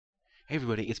Hey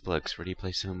everybody, it's Blux. Ready to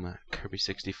play some Kirby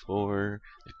 64,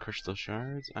 the Crystal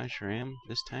Shards? I sure am.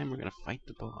 This time we're gonna fight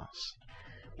the boss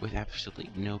with absolutely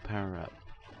no power up.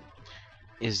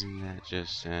 Isn't that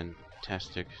just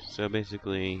fantastic? So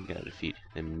basically, you gotta defeat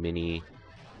the mini.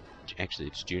 Actually,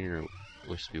 it's Junior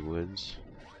Wispy Woods.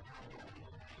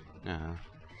 Okay,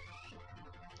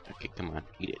 come on,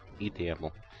 eat it. Eat the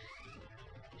apple.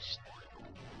 Just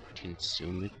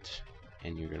consume it,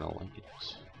 and you're gonna like it.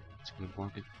 It's gonna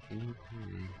block it.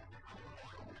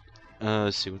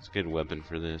 Let's see what's a good weapon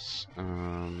for this.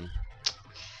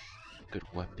 Good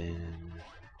weapon.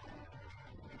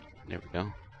 There we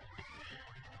go.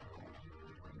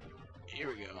 Here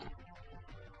we go.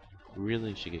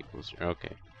 Really should get closer.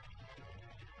 Okay.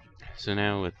 So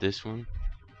now with this one,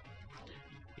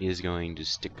 he is going to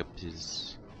stick up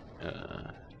his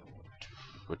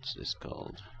what's this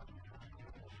called?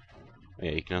 Oh,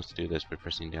 yeah, you can also do this by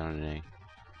pressing down an A.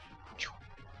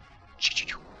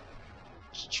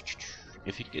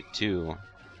 If you get two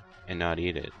and not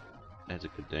eat it, that's a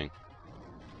good thing.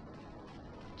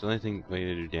 The only way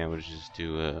to do damage is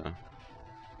to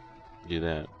do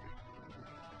that.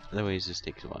 Otherwise, this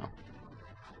takes a while.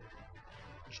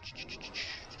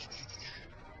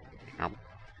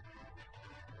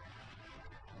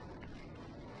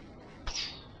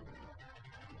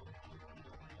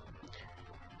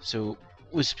 So,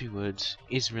 Wispy Woods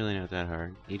is really not that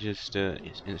hard. You just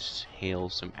inhale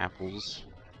some apples.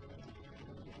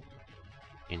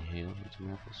 Inhale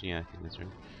some apples? Yeah, I think that's right.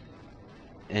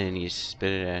 And you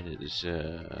spit it at his,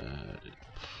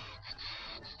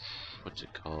 what's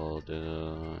it called?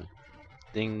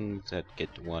 Things that get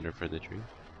water for the tree.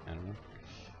 I don't know.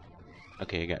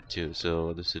 Okay, I got two.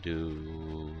 So this will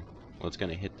do. Well, it's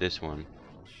gonna hit this one.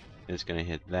 And it's gonna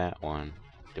hit that one,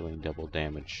 doing double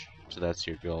damage. So that's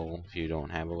your goal if you don't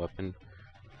have a weapon.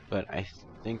 But I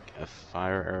think a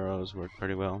fire arrows work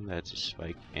pretty well. That's a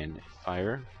spike and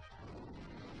fire.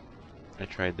 I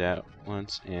tried that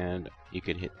once, and you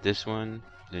could hit this one,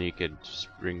 then you could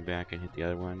spring back and hit the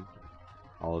other one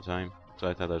all the time. So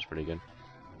I thought that was pretty good.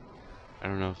 I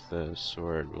don't know if the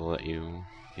sword will let you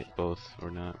hit both or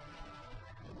not.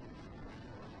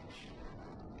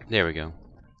 There we go.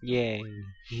 Yay!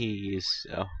 He is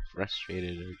so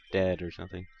frustrated or dead or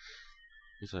something.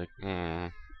 He's like,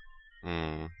 I'm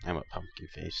a pumpkin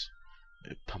face.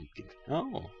 A pumpkin.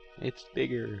 Oh, it's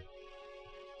bigger.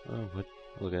 Oh, what?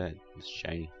 Look at that. It's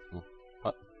shiny. Oh,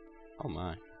 what? Oh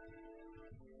my.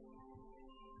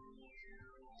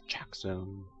 Chalk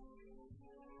zone.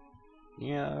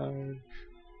 Yeah.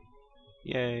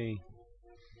 Yay.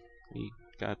 We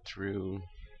got through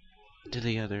to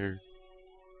the other.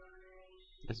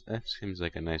 That seems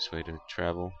like a nice way to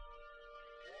travel.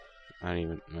 I don't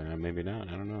even, maybe not,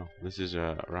 I don't know. This is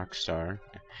a Rockstar.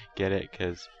 Get it?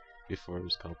 Because before it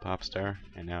was called Popstar,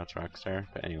 and now it's Rockstar.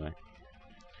 But anyway.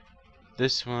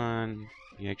 This one,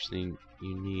 you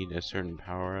need a certain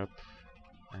power up.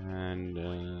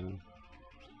 And,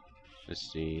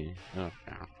 let's see. Oh,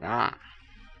 and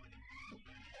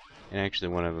actually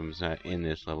one of them is not in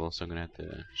this level, so I'm going to have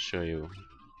to show you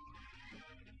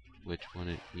which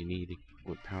one you need,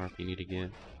 what power up you need to get.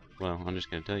 Well, I'm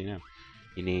just going to tell you now.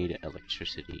 You need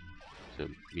electricity, so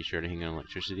be sure to hang on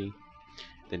electricity.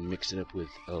 Then mix it up with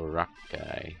a rock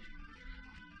guy.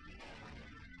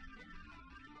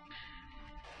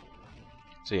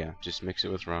 So yeah, just mix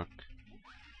it with rock.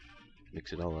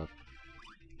 Mix it all up,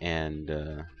 and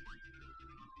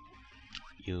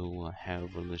you'll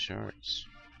have one of the shards.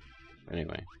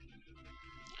 Anyway,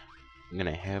 I'm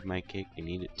gonna have my cake and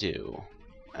eat it too.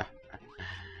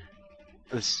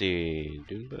 Let's see,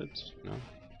 Dune Buds? No.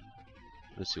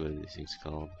 Let's see what these things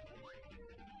called.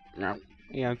 No.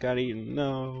 Yeah, I got eaten.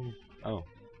 No. Oh.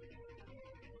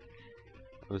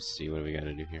 Let's see what we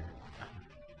gotta do here.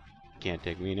 Can't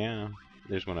take me now.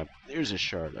 There's one up. There's a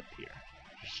shard up here.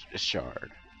 A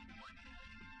shard.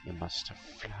 You must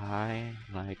fly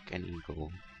like an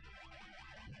eagle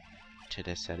to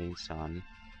the setting sun.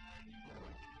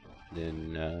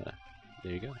 Then,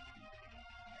 there you go.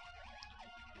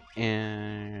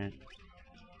 And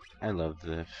I love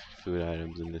the food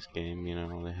items in this game, you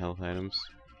know, the health items.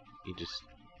 It just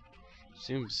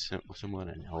seems somewhat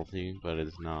unhealthy, but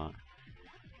it's not.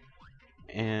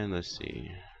 And let's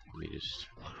see. Let me just.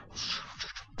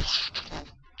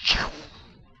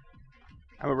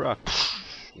 I'm a rock.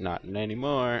 Not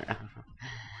anymore.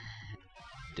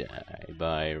 Die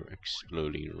by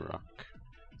exploding rock.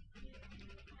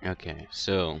 Okay,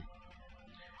 so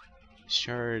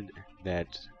shard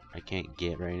that I can't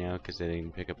get right now because I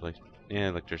didn't pick up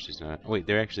electricity's not. Oh, wait,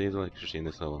 there actually is electricity in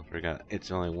this level. Forgot.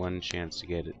 It's only one chance to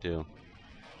get it too.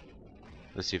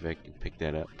 Let's see if I can pick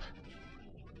that up.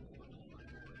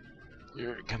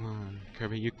 Come on,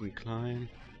 Kirby, you can climb.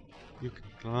 You can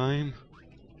climb.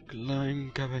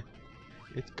 Climb, Kirby.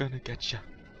 It's gonna get ya.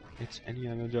 It's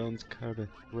Indiana Jones, Kirby.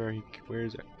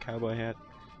 Where's that cowboy hat?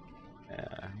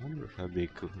 I wonder if that'd be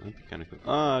cool. That'd be kind of cool.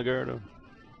 Ah, Gerdo.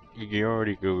 You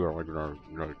already go.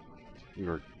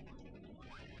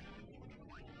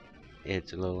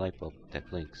 It's a little light bulb that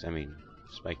blinks. I mean,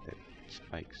 spike that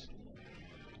spikes.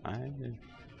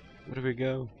 Where do we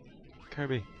go?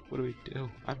 Kirby, what do we do?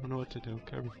 I don't know what to do,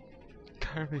 Kirby.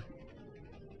 Kirby,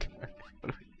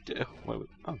 what do we do?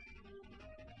 Oh,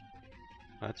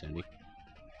 that's handy.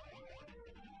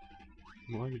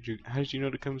 How did you know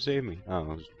to come save me?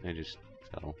 Oh, I just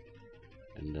fell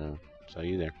and saw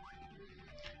you there.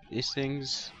 These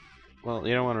things, well,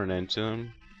 you don't want to run into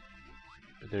them.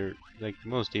 But they're like the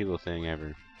most evil thing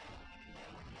ever.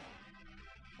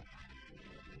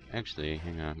 Actually,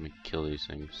 hang on, let me kill these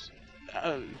things.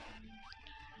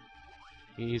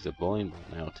 He needs a bowling ball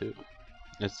now too.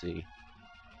 Let's see.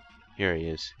 Here he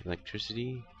is.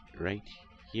 Electricity right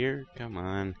here. Come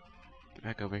on, get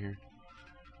back over here.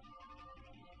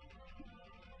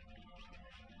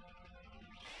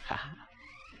 Haha.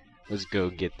 Let's go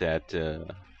get that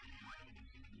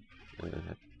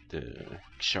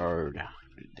shard.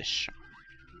 The shard.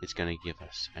 It's gonna give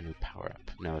us a new power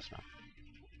up. No, it's not.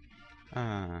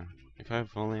 If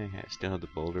I've only still had the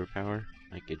boulder power,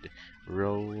 I could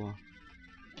roll.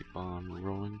 Keep on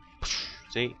rolling.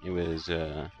 See, it was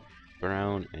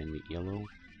brown and yellow,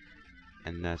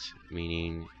 and that's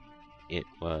meaning it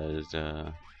was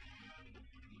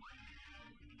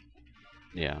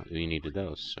yeah, we needed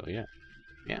those. So yeah.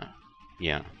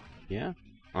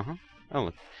 Oh,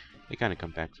 look, they kind of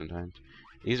come back sometimes.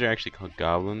 These are actually called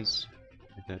goblins.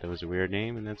 I thought that was a weird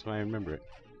name, and that's why I remember it.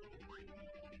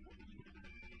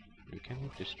 Can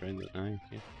I destroy the eye?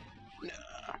 No.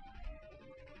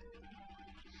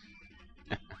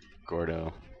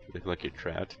 Gordo, you look like you're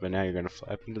trapped, but now you're gonna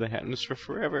flap into the atmosphere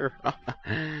forever.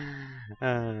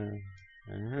 Come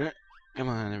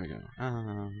on, there we go.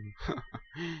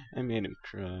 I made him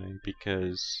cry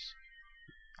because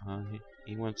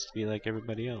he wants to be like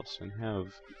everybody else and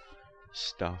have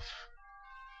stuff.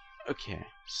 Okay,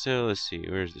 so let's see,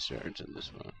 where's the shards in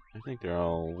this one? I think they're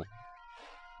all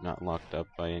not locked up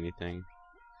by anything,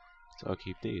 so I'll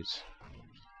keep these.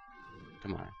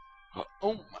 Come on.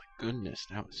 Oh my goodness,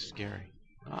 that was scary.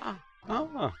 Oh,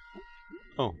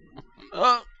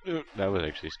 that was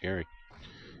actually scary.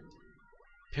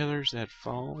 Pillars that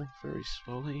fall very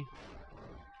slowly.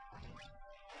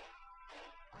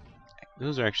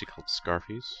 Those are actually called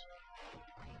Scarfies.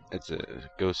 That's a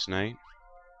ghost knight.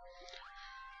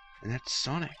 And that's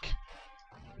Sonic.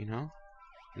 You know?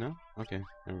 No? Okay,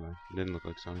 never mind. It didn't look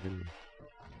like Sonic anymore.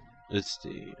 Let's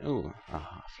see. Oh,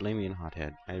 Flaming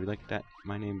Hothead. I like that.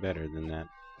 My name better than that.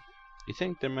 You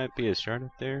think there might be a shard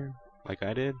up there, like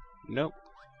I did? Nope.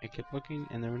 I kept looking,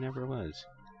 and there never was.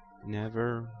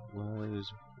 Never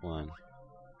was one.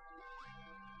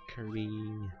 Kirby.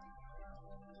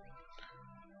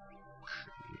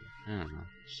 I don't know.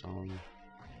 Song.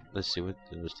 Let's see what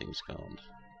those things called.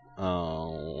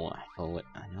 Oh, I know it.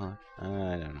 I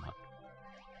don't know.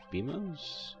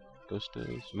 Bimos?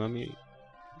 Ghostos? Mummies?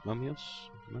 I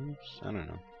don't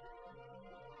know.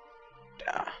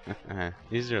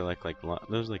 These are like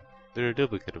those they're a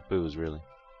duplicate of Boos, really.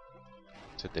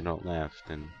 Except they don't laugh,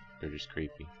 then they're just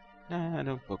creepy. Nah,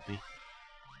 don't poke me.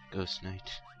 Ghost Knight.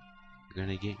 You're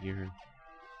gonna get your...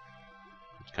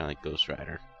 It's kinda like Ghost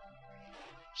Rider.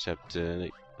 Except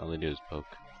all they do is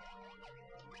poke.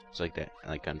 It's like that,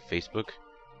 like on Facebook.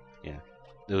 Yeah,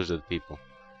 those are the people.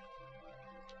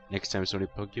 Next time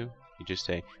somebody poke you, you just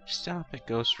say, "Stop it,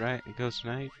 Ghost Knight.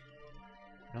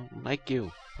 I don't like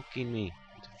you poking me.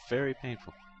 It's very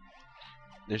painful."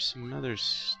 There's some other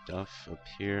stuff up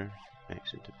here.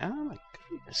 Oh my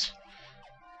goodness.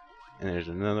 And there's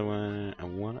another one, a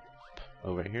one up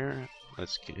over here.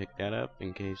 Let's pick that up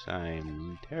in case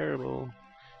I'm terrible.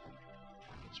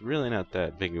 It's really not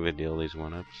that big of a deal, these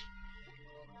one ups.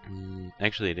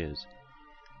 Actually, it is.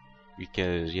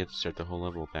 Because you have to start the whole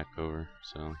level back over,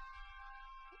 so.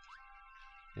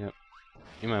 Yep.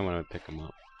 You might want to pick them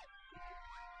up.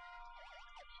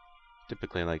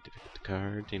 Typically, I like to pick up the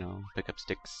cards, you know, pick up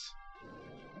sticks.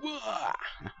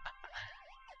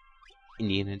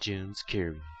 Indiana Jones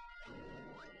Kirby.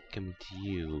 Coming to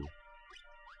you.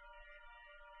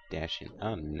 Dashing.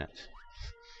 Oh, nuts.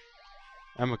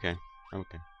 I'm okay.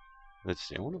 Let's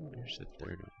see. I wonder where's the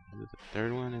third one. Is it the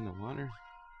third one in the water?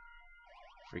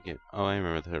 Forget. Oh, I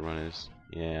remember what the third one is.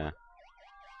 Yeah.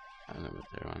 I remember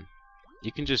the third one.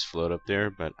 You can just float up there,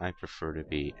 but I prefer to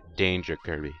be Danger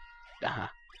Kirby.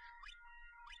 Ah.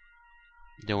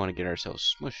 Don't want to get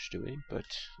ourselves smushed, do we? But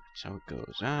that's how it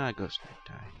goes. Ah, ghost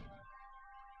necktie.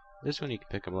 This one you can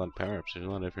pick up a lot of power-ups. There's a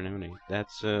lot of different enemies.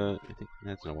 That's I think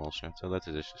that's no wall shot cell. That's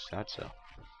a shot cell.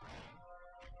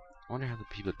 I wonder how the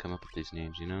people come up with these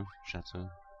names. You know, shot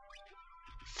cell.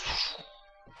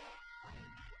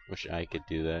 Wish I could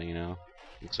do that. You know,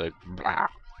 it's like blah,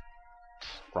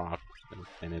 rock,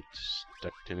 and it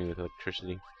stuck to me with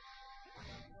electricity.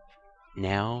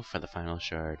 Now for the final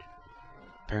shard.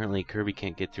 Apparently Kirby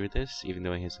can't get through this, even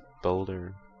though he has a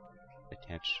boulder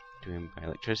attached to him by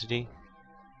electricity.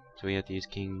 So we have to use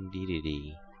King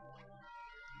DDD,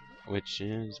 which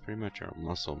is pretty much our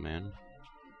muscle man.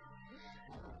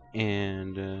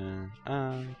 And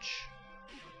ouch,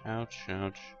 ouch,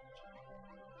 ouch.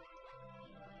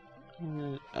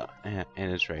 And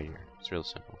it's right here. It's real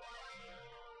simple.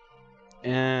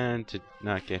 And to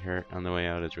not get hurt on the way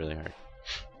out is really hard.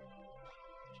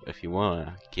 If you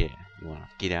wanna get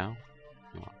out,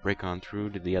 you wanna break on through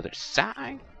to the other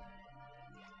side,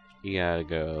 you gotta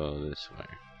go this way.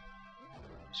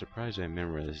 I'm surprised I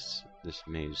remember this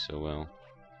maze so well.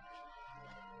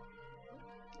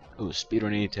 Oh,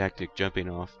 speedrunning tactic, jumping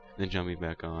off, then jumping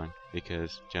back on,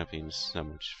 because jumping is so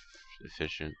much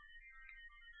efficient.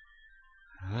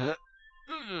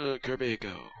 Kirby,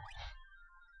 go.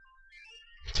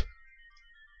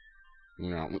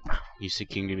 No, you see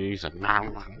King DDD, he's like,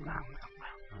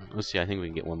 let's see, I think we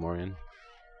can get one more in.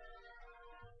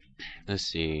 Let's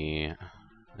see, I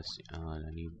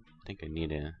think I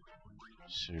need a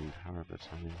certain power, but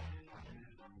something.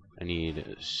 I need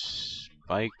a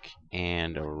spike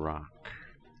and a rock.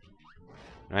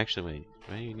 Actually, wait,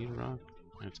 do I need a rock?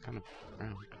 It's kind of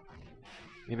round.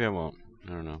 Maybe I won't. I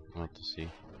don't know, we'll have to see.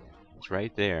 It's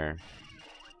right there.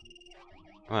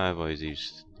 Well, I've always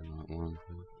used the one.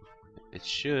 It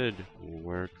should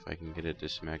work if I can get it to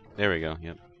smack. There we go,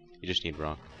 yep. You just need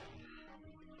rock.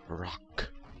 Rock.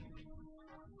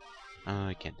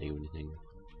 I can't do anything.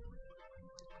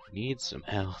 Need some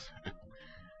health. I'm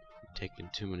taking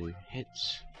too many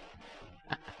hits.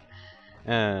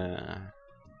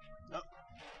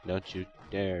 Don't you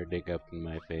dare dig up in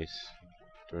my face.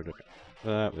 Well,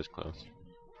 that was close.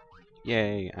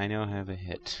 Yay, I now have a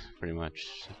hit, pretty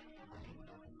much.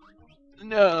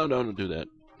 No, don't do that.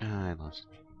 I lost.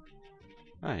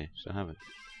 I still have it.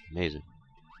 Amazing.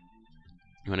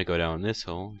 You want to go down this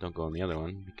hole, don't go in the other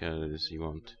one, because you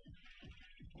won't.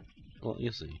 Well,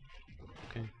 you'll see.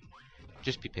 Okay.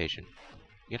 Just be patient.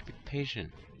 You gotta be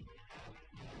patient.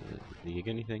 Do you get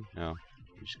anything? No.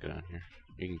 You just go down here.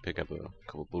 You can pick up a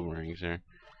couple boomerangs there.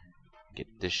 Get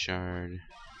this shard.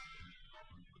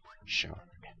 Shard.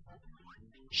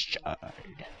 Shard.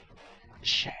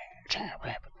 Shard.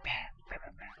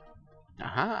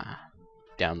 Aha!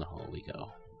 Down the hole we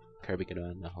go. Kirby get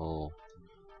down the hole.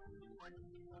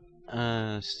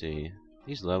 Let's see.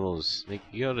 These levels, like,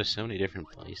 you go to so many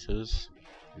different places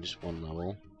in just one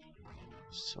level.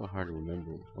 It's so hard to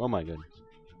remember. Oh my goodness.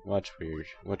 Watch where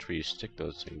you stick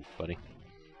those things, buddy.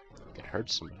 You could hurt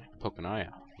somebody. Poke an eye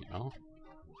out, you know?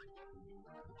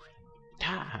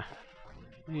 Ah!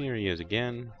 Here he is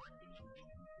again.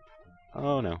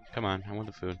 Oh no, come on, I want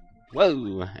the food.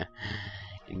 Whoa!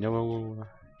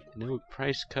 No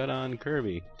price cut on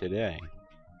Kirby today.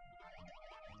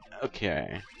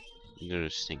 Okay. I'm gonna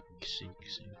sink.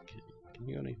 Can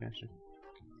you go any faster?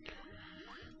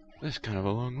 That's kind of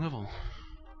a long level.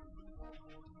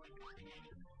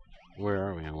 Where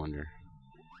are we, I wonder?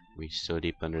 We so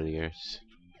deep under the earth.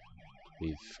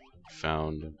 We've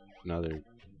found another...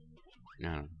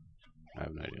 No, I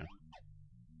have no idea.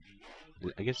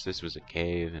 I guess this was a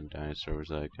cave and Dinosaur was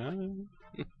like, oh,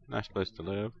 nice place to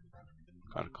live.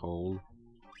 Kinda cold.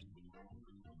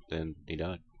 Then he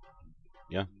died.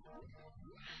 Yeah.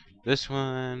 This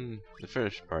one, the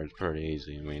first part's pretty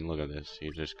easy. I mean, look at this.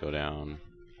 You just go down.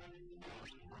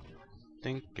 I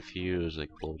think if you use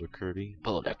like Boulder Kirby.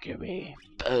 Boulder Kirby.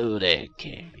 Boulder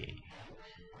Kirby.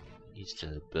 Needs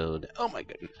to build. Oh my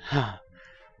goodness.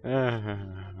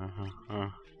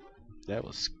 That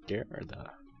will scare the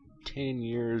 10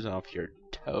 years off your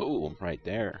toe right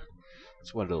there.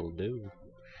 That's what it'll do.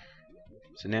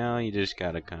 So now you just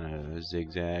gotta kind of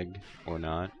zigzag or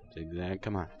not. Zigzag.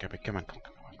 Come on, Kirby. Come on.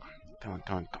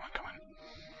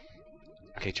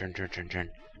 Okay, turn.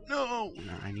 No,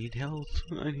 I need health.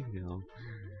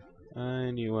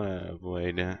 And you wanna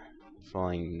avoid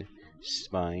falling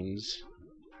spines.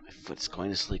 My foot's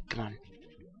going to sleep. Come on.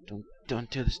 Don't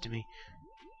do this to me.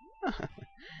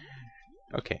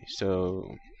 Okay,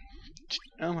 so.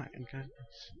 Oh my god.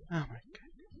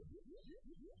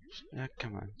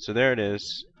 Come on. So there it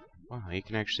is. Wow, you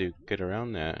can actually get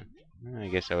around that. I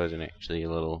guess I wasn't actually a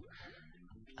little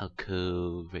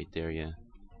alcove right there, yeah.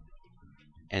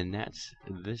 And that's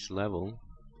this level.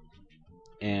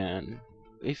 And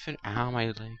if it, ow, my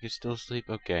leg is still asleep.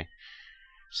 Okay.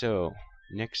 So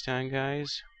next time,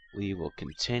 guys, we will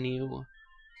continue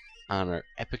on our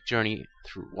epic journey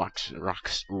through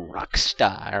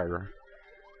Rockstar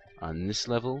on this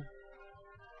level.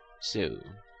 So,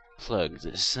 Plugs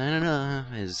is signing off.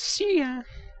 See ya.